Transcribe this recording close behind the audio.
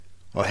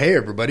Well, hey,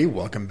 everybody.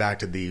 Welcome back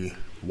to the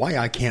Why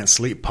I Can't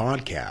Sleep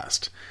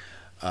podcast.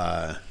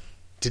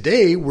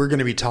 Today, we're going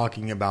to be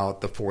talking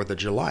about the 4th of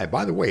July.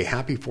 By the way,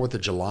 happy 4th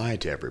of July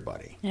to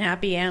everybody.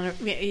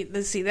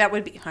 Let's see, that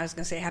would be, I was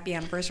going to say happy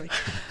anniversary.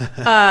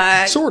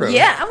 Sort of.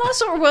 Yeah,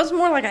 well, it's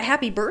more like a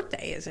happy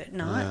birthday, is it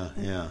not?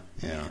 Yeah.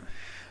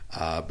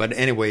 But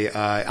anyway,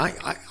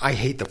 I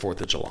hate the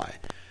 4th of July.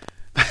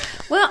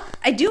 Well,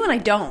 I do and I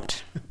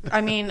don't.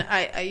 I mean,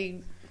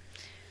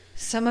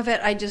 some of it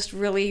I just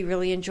really,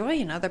 really enjoy,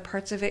 and other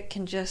parts of it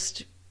can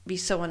just be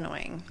so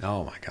annoying.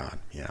 Oh, my God.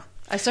 Yeah.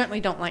 I certainly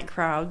don't like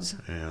crowds.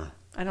 Yeah.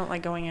 I don't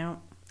like going out.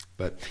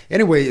 But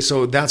anyway,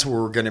 so that's what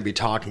we're going to be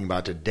talking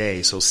about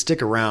today. So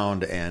stick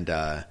around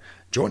and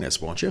join us,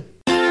 won't you?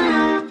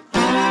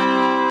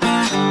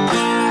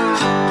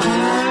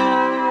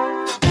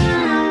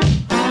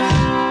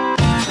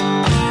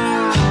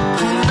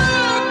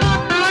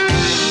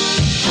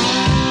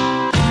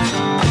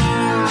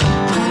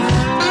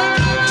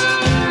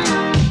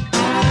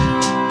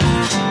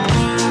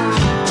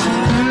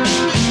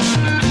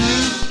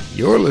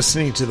 You're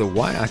listening to the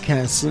Why I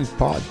Can't Sleep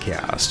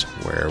podcast,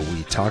 where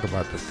we talk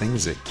about the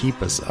things that keep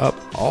us up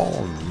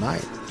all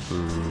night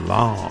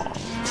long.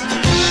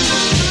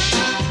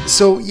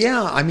 So,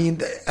 yeah, I mean,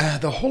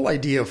 the whole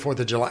idea of 4th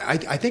of July,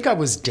 I think I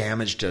was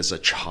damaged as a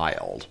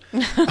child.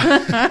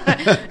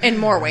 In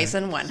more ways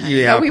than one.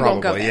 Yeah, we probably,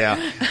 won't go there.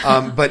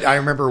 Yeah. But I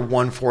remember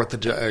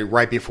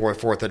right before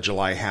 4th of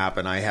July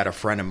happened, I had a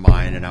friend of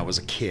mine, and I was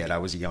a kid. I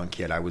was a young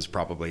kid. I was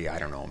probably, I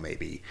don't know,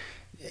 maybe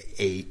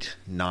 8,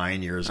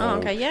 9 years old. Oh,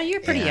 okay. Yeah,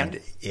 you're pretty young.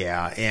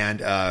 Yeah,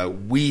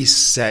 and we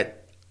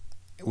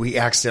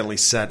accidentally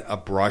set a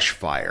brush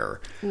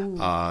fire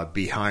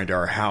behind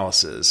our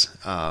houses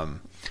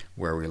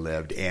where we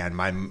lived, and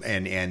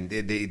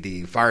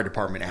the fire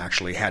department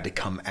actually had to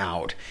come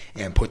out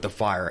and put the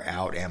fire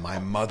out, and my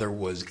mother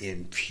was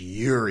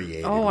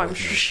infuriated. Oh, I'm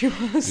sure she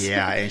was.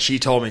 Yeah, and she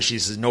told me, she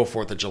says, "No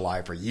 4th of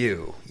July for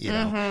you," you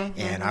know.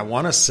 And I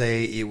want to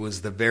say it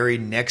was the very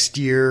next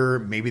year,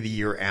 maybe the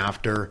year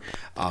after,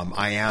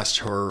 I asked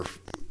her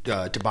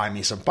to buy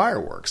me some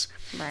fireworks.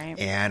 Right.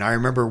 And I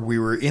remember we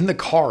were in the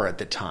car at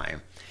the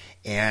time,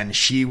 and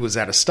she was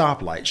at a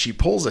stoplight. She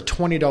pulls a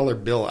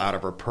 $20 bill out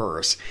of her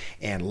purse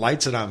and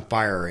lights it on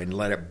fire and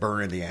let it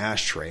burn in the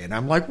ashtray. And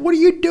I'm like, "What are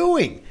you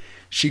doing?"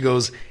 She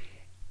goes,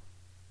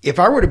 "If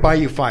I were to buy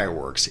you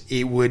fireworks,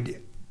 it would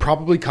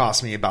probably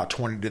cost me about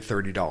 $20 to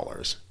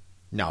 $30.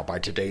 Now, by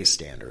today's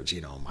standards,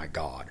 you know, my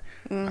God.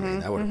 I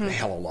mean, that would have been a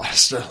hell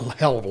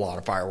of a lot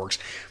of fireworks.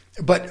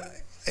 But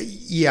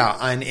yeah,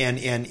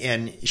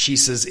 and she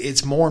says,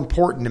 "It's more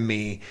important to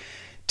me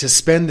to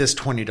spend this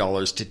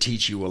 $20 to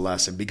teach you a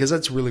lesson, because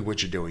that's really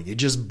what you're doing. You're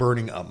just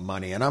burning up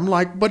money." And I'm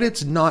like, "But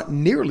it's not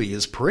nearly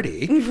as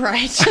pretty."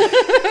 Right.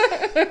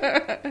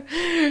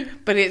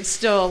 But it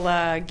still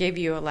gave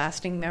you a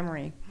lasting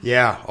memory.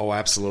 Yeah. Oh,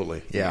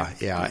 absolutely. Yeah.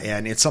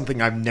 And it's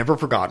something I've never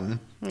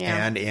forgotten.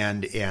 Yeah.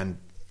 And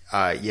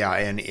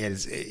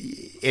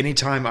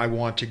anytime I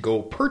want to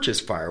go purchase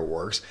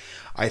fireworks,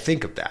 I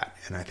think of that,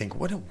 and I think,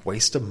 what a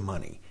waste of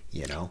money,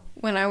 you know?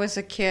 When I was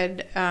a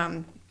kid,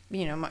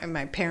 you know,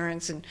 my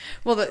parents and,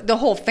 well, the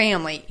whole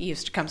family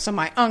used to come. So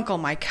my uncle,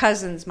 my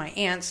cousins, my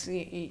aunts,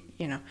 you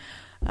know,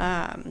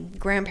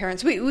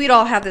 grandparents, we'd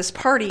all have this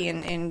party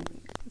in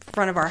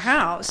front of our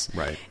house.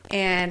 Right.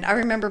 And I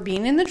remember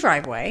being in the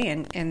driveway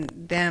and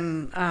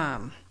them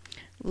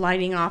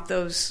lighting off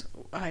those,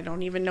 I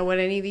don't even know what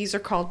any of these are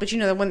called, but you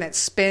know, the one that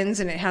spins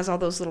and it has all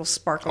those little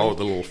sparkles. Oh,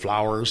 the little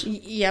flowers?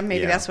 Yeah,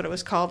 maybe that's what it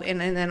was called. And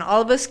then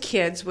all of us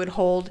kids would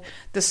hold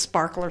the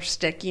sparkler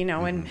stick, you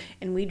know, and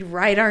we'd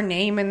write our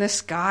name in the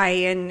sky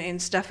and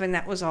stuff, and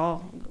that was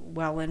all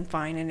well and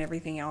fine and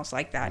everything else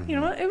like that. You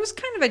know, it was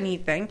kind of a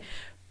neat thing,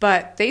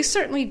 but they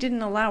certainly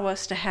didn't allow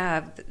us to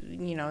have,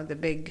 you know, the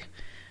big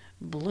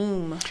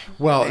bloom.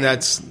 Well, thing.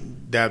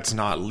 that's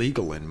not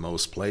legal in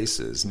most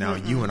places. Now,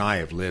 you and I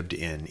have lived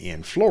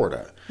in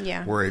Florida,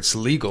 where it's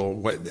legal,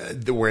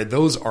 where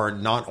those are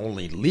not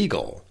only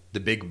legal, the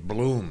big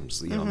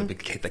blooms, you know, the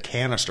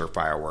canister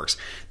fireworks,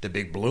 the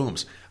big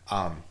blooms,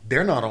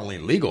 they're not only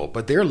legal,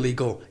 but they're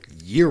legal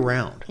year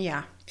round.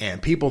 Yeah.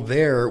 And people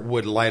there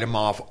would light them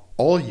off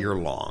all year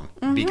long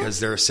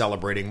because they're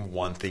celebrating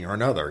one thing or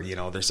another. You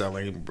know, they're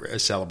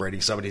celebrating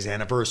somebody's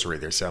anniversary.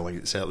 They're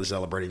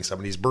celebrating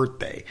somebody's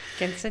birthday.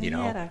 Quinceañera. You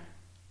know,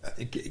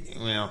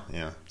 well,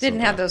 yeah.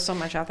 Didn't have those so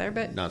much out there,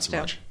 but not so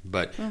still. much.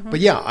 But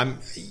yeah,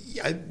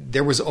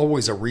 there was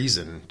always a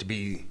reason to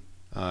be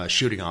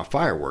shooting off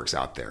fireworks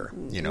out there.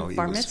 You know,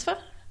 Bar mitzvah.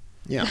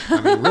 Yeah,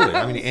 I mean, really,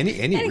 I mean,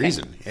 any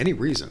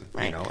reason,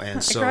 right. You know, and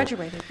I so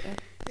graduated.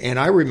 And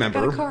I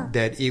remember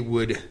that it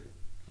would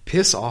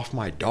piss off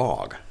my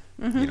dog.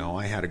 You know,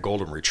 I had a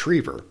golden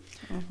retriever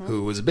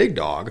who was a big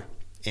dog,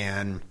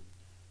 and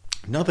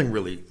nothing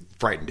really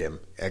frightened him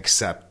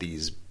except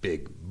these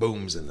big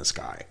booms in the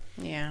sky.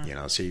 Yeah. You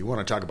know, so you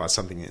want to talk about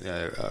something,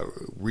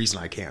 reason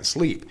I can't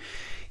sleep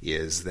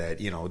is that,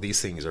 you know, these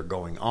things are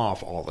going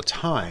off all the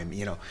time,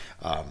 you know,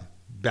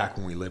 back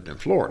when we lived in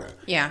Florida.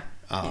 Yeah.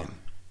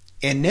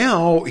 And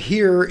now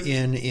here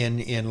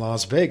in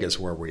Las Vegas,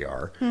 where we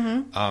are,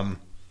 the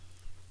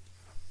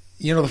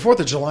 4th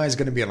of July is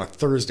going to be on a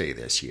Thursday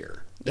this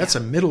year. That's the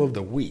middle of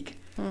the week.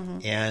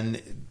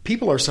 And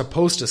people are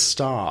supposed to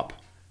stop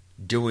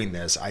doing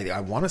this. I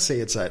want to say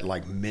it's at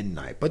like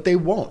midnight, but they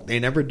won't. They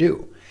never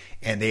do.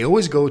 And they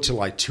always go to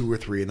like 2 or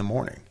 3 in the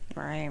morning.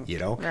 Right.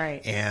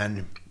 Right.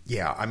 And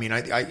yeah, I mean,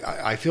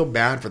 I feel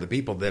bad for the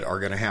people that are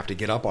going to have to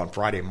get up on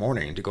Friday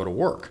morning to go to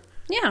work.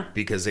 Yeah.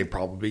 Because they've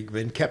probably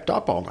been kept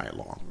up all night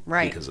long.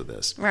 Right. Because of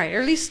this. Right.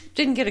 Or at least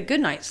didn't get a good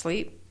night's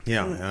sleep.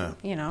 Yeah.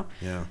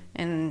 Yeah.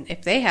 And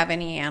if they have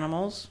any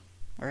animals,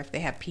 or if they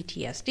have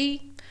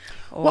PTSD,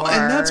 well,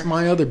 and that's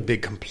my other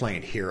big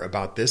complaint here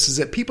about this, is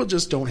that people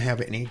just don't have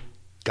any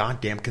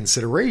goddamn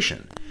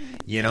consideration.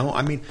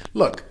 I mean,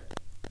 look,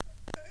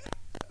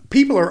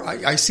 people are,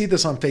 I see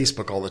this on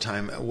Facebook all the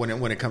time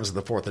when it comes to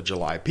the 4th of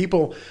July.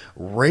 People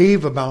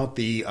rave about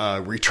the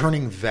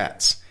returning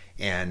vets.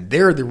 And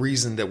they're the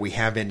reason that we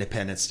have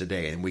independence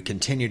today, and we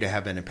continue to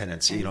have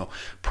independence.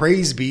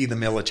 Praise be the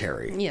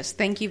military. Yes,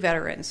 thank you,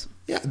 veterans.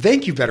 Yeah,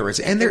 thank you, veterans.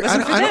 And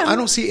I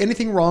don't see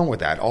anything wrong with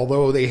that,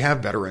 although they have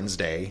Veterans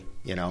Day,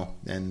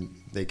 and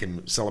they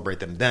can celebrate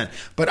them then.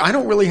 But I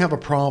don't really have a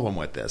problem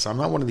with this. I'm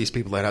not one of these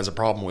people that has a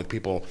problem with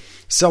people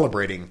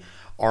celebrating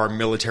our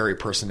military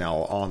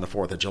personnel on the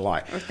 4th of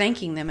July. Or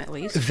thanking them, at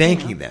least.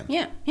 Thanking them.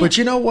 Yeah. But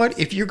you know what?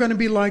 If you're going to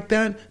be like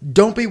that,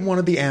 don't be one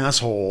of the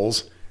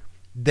assholes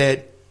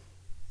that...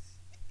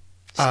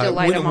 Still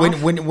light them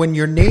off. When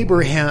your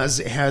neighbor has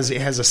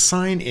a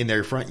sign in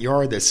their front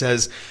yard that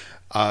says,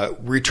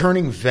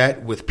 returning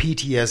vet with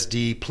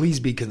PTSD, please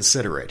be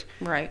considerate.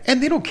 Right.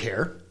 And they don't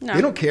care. No. They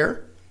don't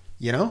care,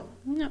 No.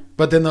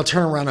 But then they'll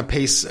turn around and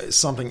post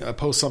something on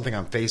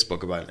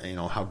Facebook about,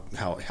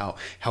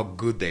 how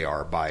good they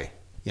are by,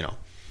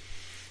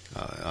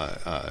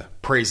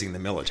 praising the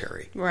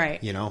military.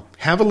 Right.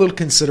 Have a little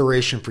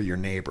consideration for your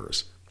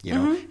neighbors.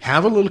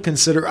 Have a little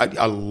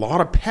a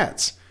lot of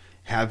pets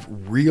have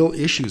real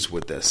issues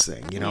with this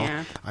thing,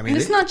 Yeah. I mean,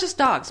 and it's not just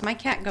dogs. My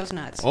cat goes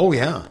nuts. Oh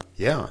yeah.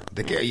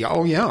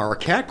 Our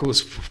cat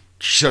goes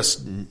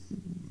just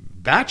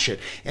batshit.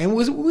 And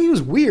what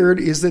was weird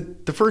is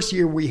that the first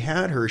year we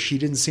had her, she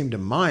didn't seem to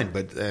mind,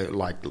 but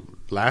like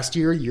last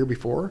year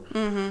before,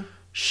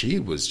 she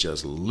was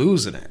just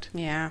losing it.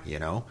 Yeah.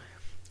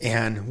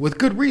 And with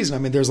good reason. I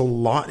mean, there's a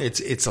lot.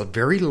 It's a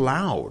very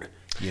loud.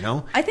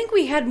 I think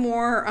we had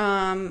more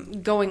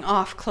going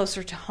off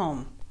closer to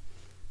home.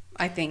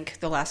 I think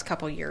the last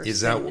couple of years.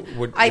 Is that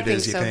what I it think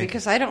is, you so, think?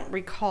 because I don't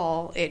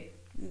recall it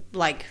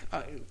like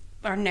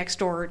our next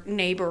door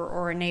neighbor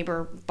or a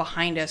neighbor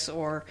behind us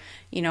or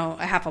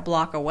a half a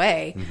block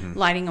away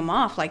lighting them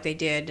off like they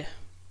did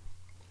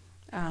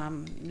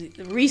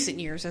the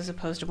recent years as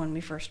opposed to when we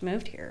first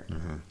moved here.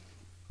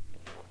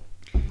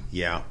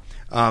 Yeah,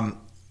 and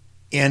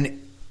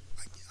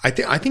I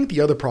think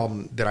the other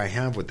problem that I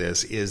have with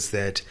this is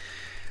that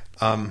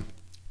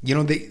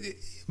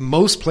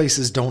most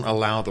places don't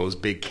allow those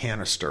big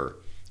canister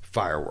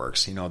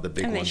fireworks, the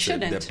big and ones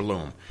that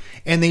bloom.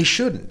 And they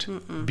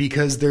shouldn't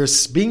because they're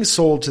being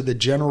sold to the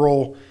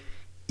general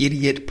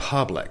idiot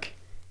public.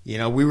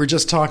 We were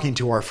just talking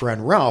to our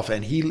friend Ralph,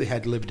 and he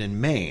had lived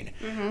in Maine,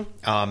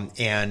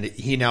 and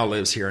he now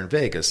lives here in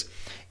Vegas.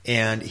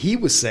 And he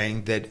was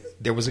saying that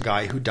there was a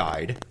guy who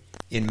died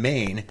in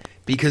Maine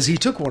because he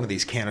took one of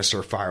these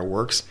canister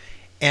fireworks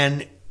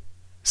and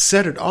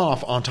set it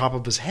off on top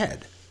of his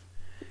head.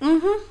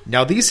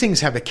 Now, these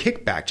things have a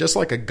kickback, just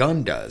like a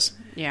gun does.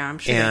 Yeah, I'm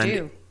sure they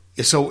do.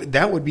 So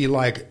that would be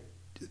like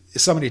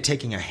somebody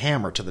taking a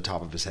hammer to the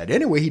top of his head.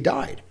 Anyway, he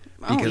died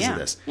because of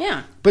this.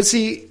 Yeah. But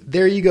see,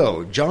 there you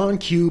go. John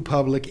Q.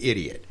 Public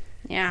idiot.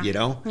 Yeah.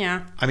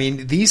 Yeah. I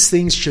mean, these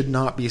things should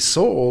not be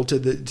sold to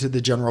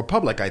the general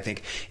public, I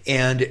think.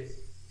 And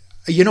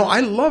I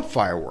love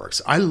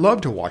fireworks. I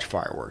love to watch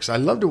fireworks. I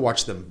love to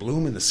watch them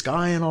bloom in the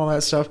sky and all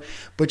that stuff.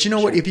 But you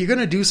know what? If you're going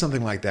to do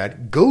something like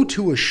that, go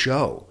to a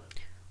show.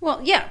 Well,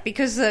 yeah,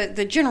 because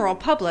the general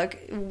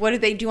public, what do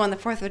they do on the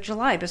 4th of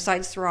July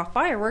besides throw off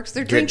fireworks?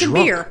 They're drinking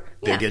beer.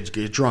 They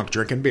get drunk,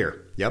 drinking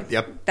beer.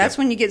 Yep. That's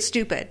when you get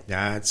stupid.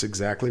 That's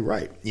exactly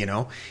right.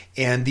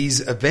 And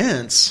these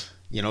events,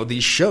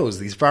 these shows,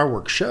 these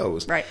fireworks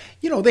shows, right.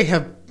 They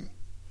have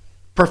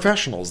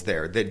professionals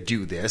there that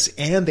do this,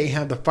 and they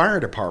have the fire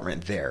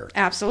department there.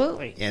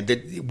 Absolutely. And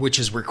which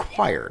is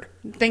required.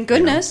 Thank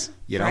goodness.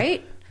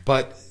 Right?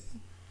 But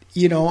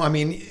I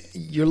mean,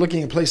 you're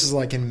looking at places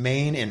like in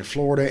Maine and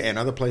Florida and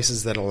other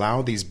places that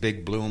allow these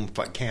big bloom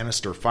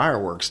canister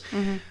fireworks.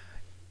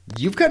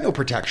 You've got no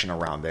protection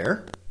around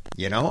there,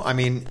 I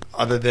mean,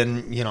 other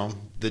than,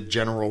 the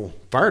general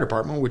fire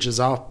department, which is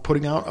off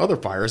putting out other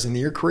fires and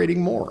you're creating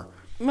more.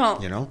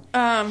 Well,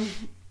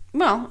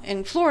 well,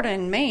 in Florida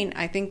and Maine,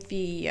 I think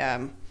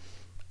the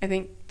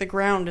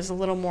ground is a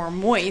little more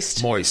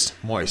moist.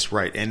 Moist,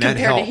 right. And that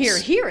helps. Compared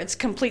to here it's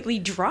completely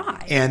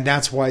dry. And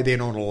that's why they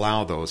don't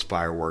allow those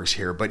fireworks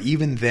here. But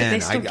even then... But they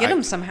still get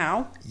them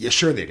somehow. Yeah,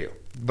 sure they do.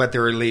 but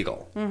they're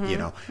illegal, you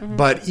know.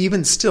 But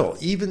even still,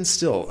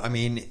 I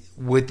mean,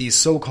 with these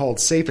so-called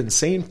safe and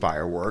sane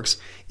fireworks,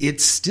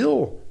 it's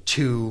still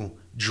too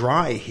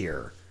dry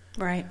here.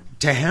 Right.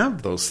 To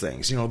have those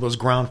things, you know, those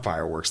ground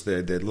fireworks,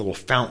 the little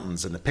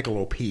fountains and the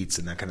Piccolo Petes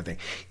and that kind of thing.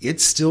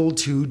 It's still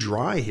too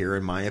dry here,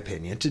 in my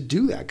opinion, to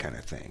do that kind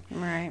of thing.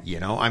 Right.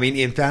 You know, I mean,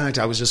 in fact,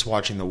 I was just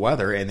watching the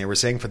weather, and they were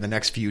saying for the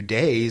next few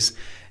days,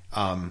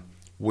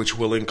 which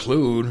will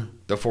include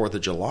the 4th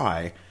of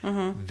July,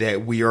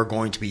 that we are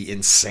going to be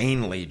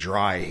insanely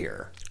dry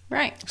here.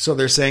 Right. So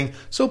they're saying,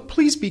 so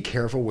please be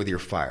careful with your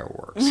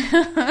fireworks.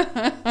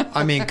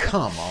 I mean,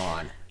 come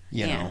on,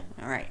 you know.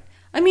 All right.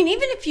 I mean,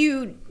 even if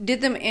you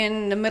did them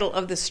in the middle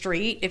of the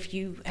street, if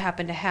you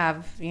happen to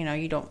have, you know,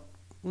 you don't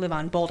live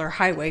on Boulder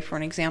Highway, for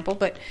an example,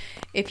 but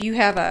if you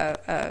have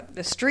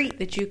a street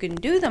that you can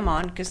do them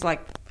on, because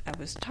like I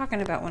was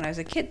talking about when I was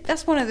a kid,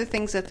 that's one of the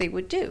things that they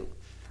would do.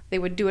 They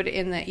would do it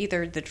in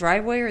either the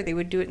driveway or they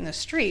would do it in the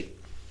street.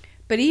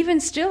 But even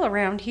still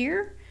around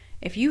here,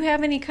 if you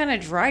have any kind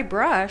of dry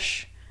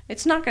brush,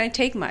 it's not going to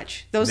take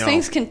much. Those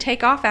things can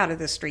take off out of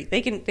the street.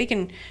 They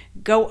can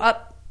go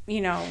up,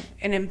 you know,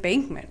 an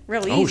embankment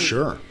real easy. Oh,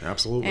 sure.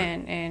 Absolutely.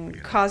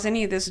 And cause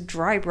any of this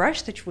dry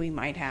brush that we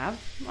might have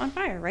on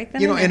fire right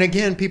then. You know, and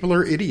again, people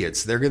are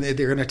idiots. They're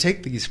gonna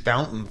take these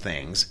fountain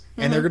things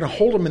and they're gonna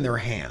hold them in their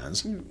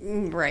hands.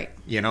 Right.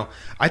 You know,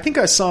 I think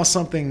I saw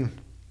something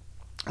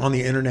on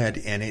the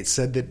internet and it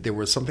said that there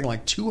was something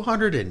like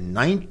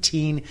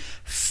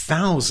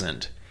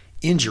 219,000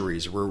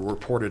 injuries were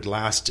reported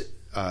last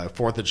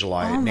 4th of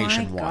July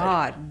nationwide. Oh my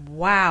God!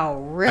 Wow,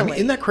 really? I mean,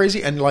 isn't that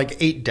crazy? And like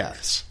 8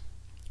 deaths.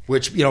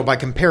 Which, you know, by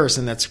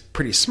comparison, that's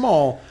pretty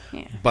small,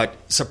 but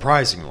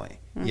surprisingly,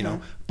 you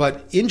know.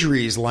 But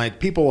injuries, like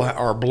people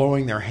are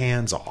blowing their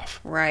hands off.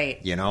 Right.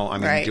 You know, I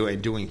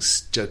mean, doing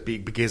just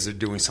because they're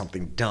doing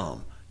something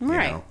dumb.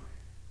 Right. You know?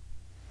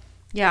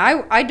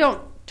 Yeah, I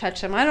don't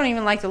touch them. I don't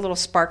even like the little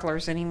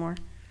sparklers anymore.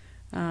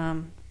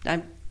 You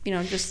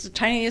know, just the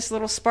tiniest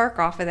little spark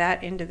off of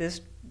that into this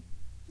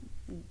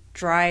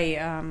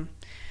dry,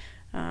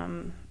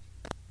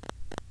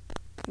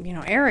 you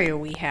know, area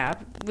we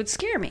have would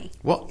scare me.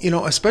 Well, you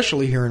know,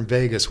 especially here in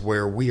Vegas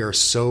where we are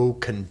so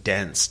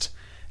condensed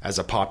as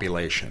a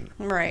population.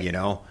 Right. You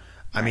know,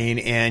 I mean,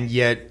 and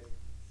yet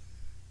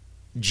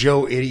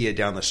Joe Idiot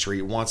down the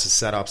street wants to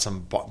set up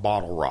some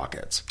bottle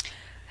rockets.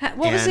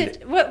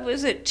 What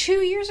was it 2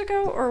 years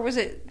ago or was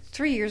it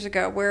 3 years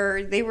ago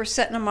where they were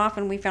setting them off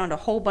and we found a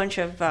whole bunch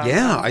of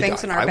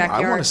things in our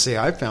backyard? I want to say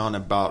I found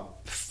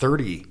about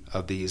 30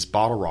 of these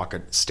bottle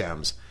rocket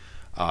stems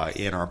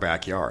in our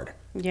backyard.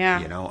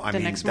 Yeah, you know, I the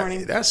mean, next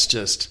morning. That's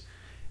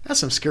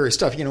some scary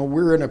stuff. You know,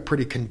 we're in a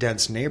pretty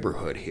condensed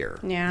neighborhood here.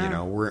 Yeah, you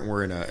know,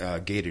 we're in a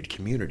gated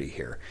community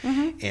here,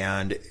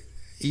 and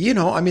you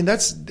know, I mean,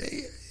 that's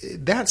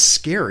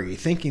scary.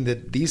 Thinking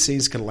that these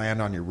things can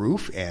land on your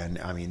roof, and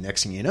I mean,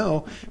 next thing you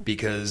know,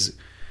 because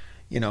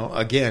you know,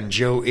 again,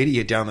 Joe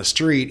Idiot down the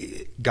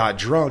street got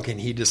drunk and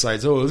he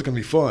decides, oh, this is gonna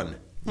be fun.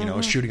 You know,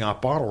 shooting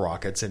off bottle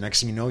rockets, and next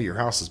thing you know, your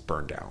house is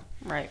burned down.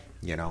 Right.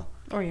 You know,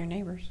 or your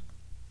neighbors.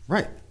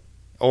 Right.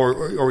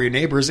 Or your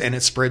neighbors, and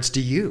it spreads to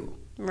you,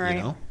 right?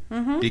 You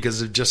know,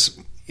 because of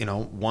just, you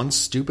know, one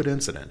stupid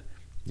incident.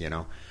 You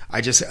know,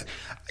 I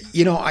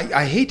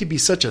hate to be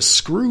such a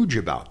Scrooge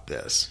about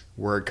this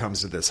where it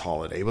comes to this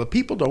holiday, but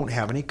people don't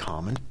have any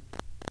common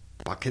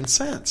fucking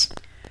sense.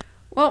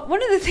 Well,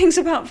 one of the things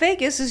about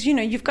Vegas is, you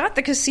know, you've got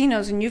the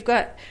casinos, and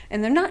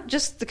they're not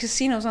just the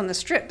casinos on the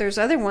Strip. There's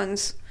other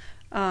ones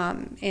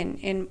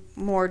in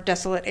more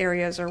desolate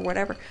areas or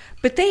whatever,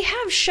 but they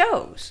have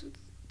shows.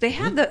 They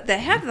have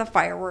the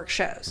fireworks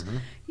shows.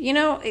 You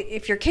know,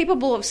 if you're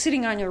capable of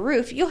sitting on your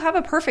roof, you'll have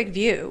a perfect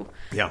view.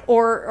 Yeah.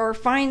 Or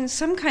find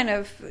some kind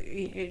of.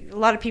 A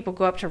lot of people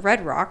go up to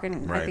Red Rock,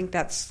 and I think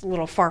that's a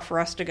little far for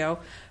us to go.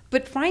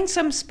 But find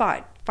some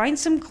spot, find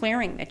some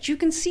clearing that you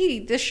can see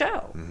the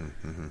show.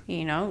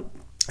 You know.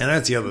 And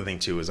that's the other thing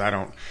too is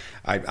I'm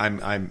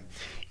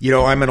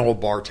an old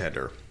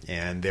bartender.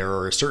 And there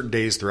are certain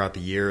days throughout the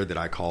year that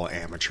I call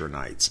amateur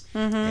nights.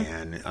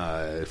 And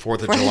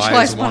 4th of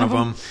July is one of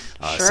them.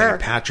 Sure. St.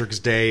 Patrick's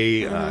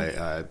Day,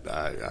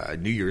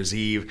 New Year's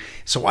Eve.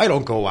 So I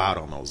don't go out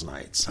on those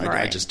nights.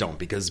 I just don't,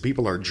 because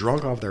people are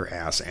drunk off their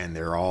ass and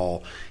they're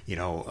all, you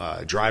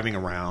know, driving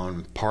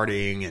around,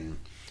 partying and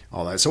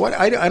all that. So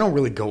I don't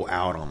really go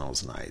out on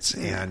those nights.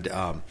 And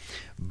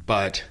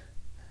but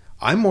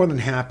I'm more than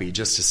happy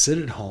just to sit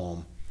at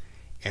home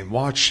and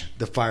watch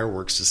the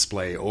fireworks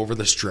display over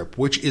the Strip,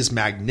 which is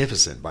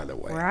magnificent, by the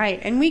way. Right,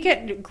 and we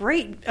get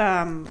great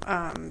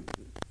camera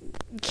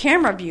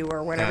view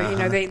or whatever. You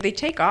know, they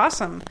take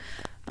awesome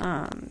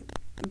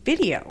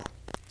video,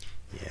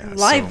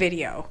 live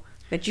video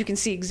that you can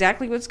see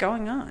exactly what's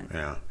going on.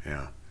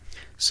 Yeah.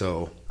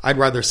 So I'd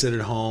rather sit at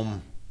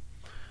home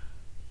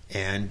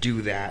and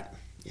do that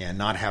and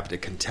not have to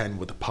contend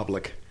with the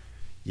public.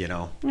 You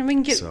know, and we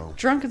can get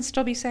drunk and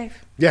still be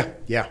safe. Yeah,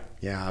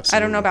 absolutely. I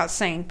don't know about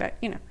sane, but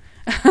you know.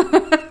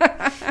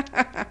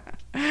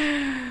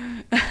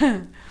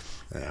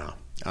 Yeah.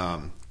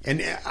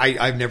 And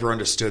I've never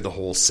understood the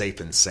whole safe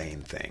and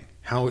sane thing.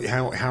 How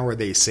are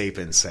they safe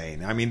and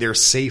sane? I mean, they're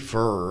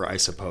safer, I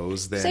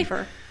suppose,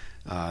 than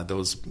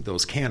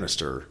those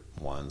canister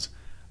ones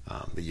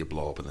that you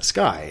blow up in the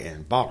sky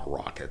and bottle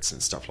rockets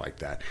and stuff like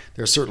that.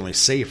 They're certainly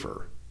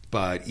safer.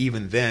 But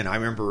even then, I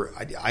remember,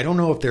 I don't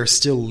know if they're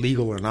still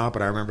legal or not,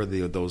 but I remember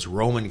those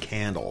Roman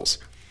candles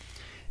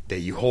that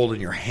you hold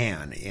in your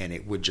hand, and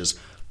it would just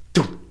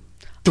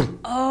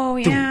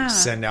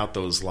send out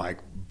those like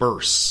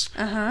bursts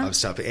of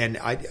stuff. And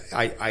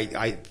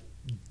I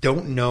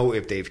don't know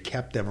if they've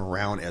kept them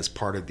around as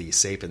part of the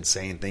safe and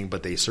sane thing,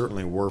 but they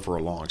certainly were for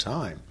a long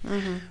time.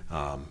 And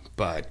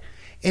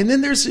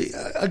then there's,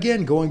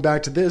 again, going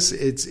back to this,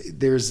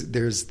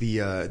 there's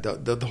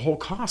the whole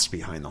cost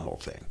behind the whole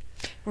thing.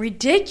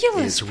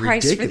 Ridiculous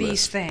price for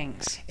these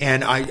things.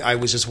 And I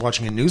was just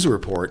watching a news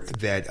report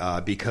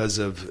that because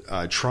of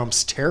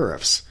Trump's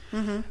tariffs,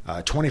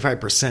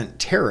 25%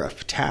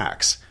 tariff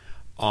tax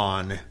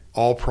on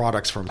all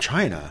products from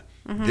China,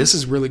 this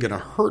is really going to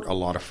hurt a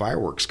lot of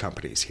fireworks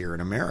companies here in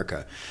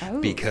America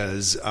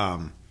because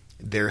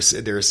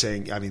they're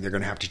saying, I mean, they're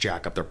going to have to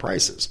jack up their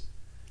prices,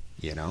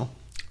 you know?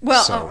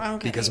 Well,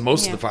 because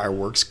most of the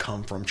fireworks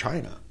come from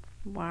China.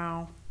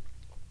 Wow.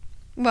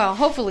 Well,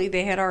 hopefully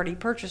they had already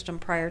purchased them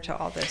prior to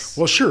all this.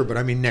 Well, sure, but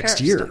I mean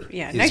next year. Stuff.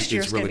 Yeah, next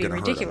year is really going to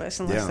be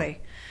ridiculous unless they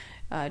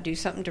do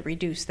something to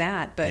reduce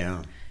that.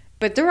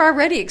 But they're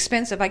already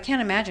expensive. I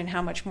can't imagine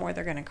how much more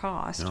they're going to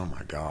cost. Oh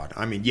my God!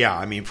 I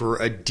mean, for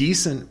a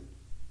decent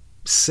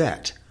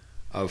set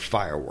of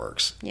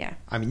fireworks,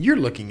 I mean, you're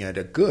looking at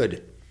a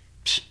good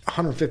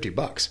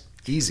 $150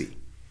 easy.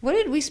 What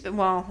did we spend?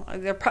 Well,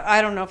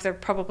 I don't know if they're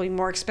probably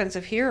more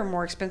expensive here or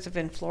more expensive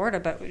in Florida,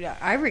 but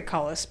I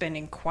recall us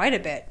spending quite a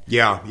bit.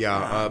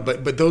 Yeah.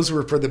 But those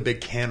were for the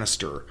big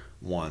canister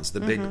ones,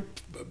 the big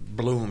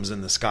blooms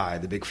in the sky,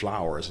 the big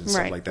flowers and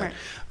stuff like that.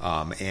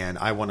 Right. And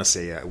I want to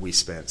say we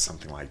spent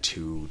something like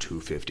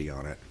 $250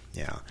 on it.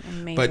 Yeah.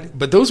 Amazing.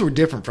 But those were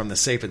different from the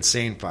safe and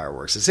sane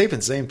fireworks. The safe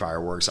and sane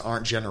fireworks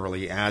aren't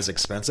generally as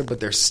expensive,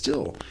 but they're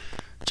still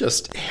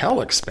just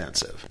hell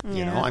expensive.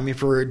 You know, I mean,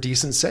 for a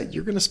decent set,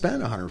 you're going to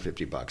spend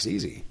 $150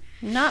 easy.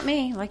 Not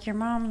me, like your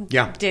mom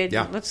did.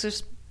 Yeah. Let's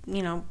just,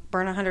 burn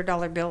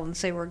 $100 bill and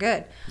say we're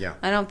good. Yeah.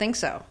 I don't think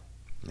so.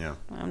 Yeah.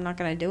 I'm not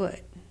going to do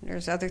it.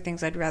 There's other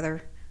things I'd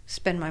rather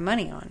spend my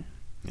money on.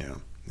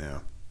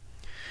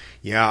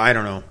 Yeah, I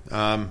don't know.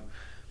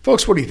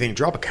 Folks, what do you think?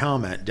 Drop a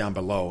comment down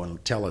below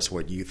and tell us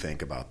what you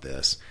think about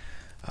this.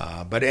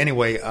 But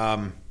anyway,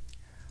 I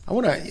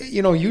want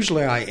to,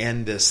 usually I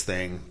end this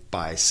thing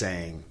by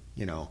saying,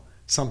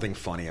 something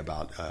funny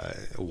about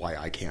why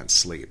I can't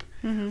sleep.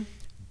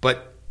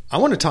 But I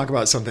want to talk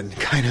about something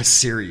kind of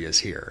serious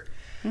here.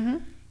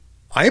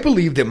 I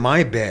believe that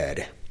my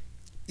bed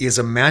is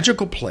a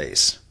magical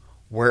place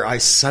where I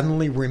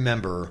suddenly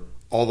remember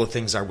all the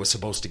things I was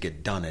supposed to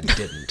get done and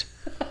didn't.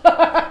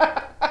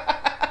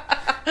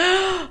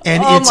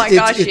 And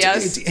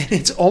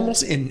it's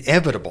almost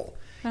inevitable.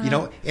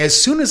 As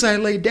soon as I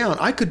lay down,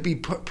 I could be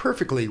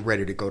perfectly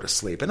ready to go to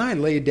sleep. And I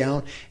lay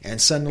down,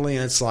 and suddenly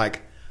it's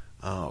like,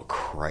 oh,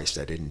 Christ,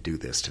 I didn't do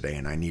this today,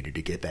 and I needed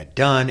to get that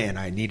done, and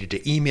I needed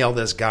to email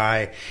this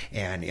guy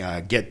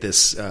and get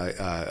this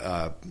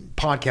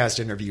podcast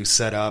interview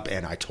set up,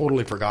 and I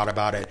totally forgot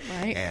about it.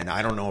 Right. And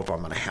I don't know if I'm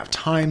going to have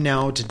time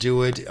now to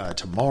do it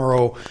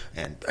tomorrow.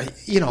 And,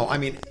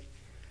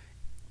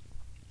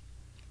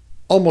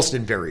 almost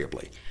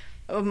invariably.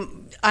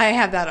 I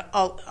have that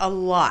a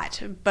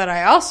lot, but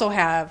I also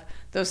have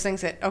those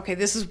things that, okay,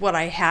 this is what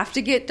I have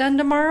to get done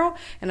tomorrow,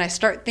 and I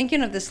start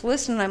thinking of this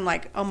list, and I'm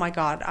like, oh my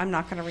God, I'm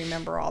not going to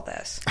remember all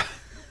this.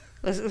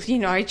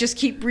 I just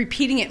keep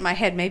repeating it in my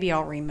head. Maybe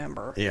I'll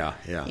remember. Yeah.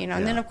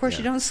 And then, of course,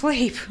 you don't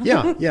sleep.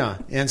 Yeah.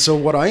 And so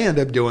what I end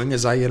up doing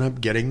is I end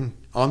up getting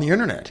on the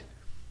internet.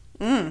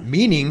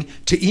 Meaning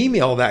to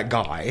email that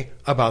guy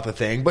about the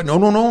thing, but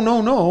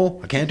no,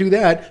 I can't do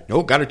that.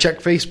 Nope, got to check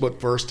Facebook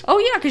first. Oh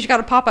yeah, because you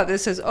got a pop up that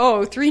says,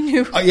 3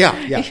 new.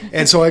 Yeah.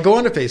 And so I go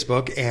onto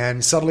Facebook,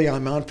 and suddenly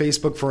I'm on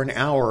Facebook for an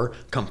hour,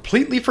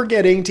 completely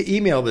forgetting to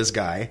email this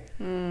guy.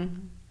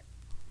 And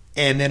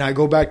then I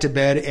go back to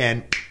bed,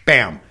 and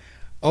bam,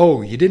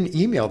 oh, you didn't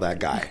email that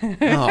guy.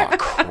 Oh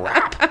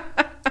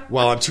crap.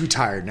 Well, I'm too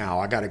tired now.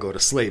 I got to go to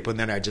sleep, and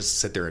then I just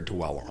sit there and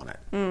dwell on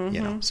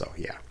it. So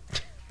yeah,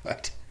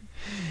 but.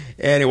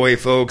 Anyway,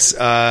 folks,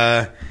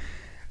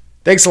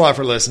 thanks a lot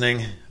for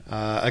listening.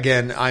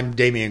 Again, I'm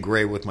Damian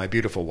Gray with my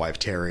beautiful wife,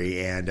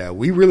 Terry, and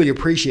we really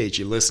appreciate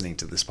you listening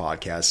to this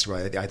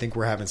podcast. I think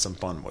we're having some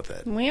fun with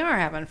it. We are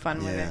having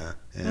fun with it.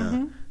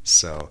 Yeah.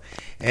 So,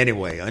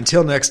 anyway,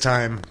 until next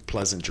time,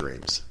 pleasant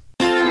dreams.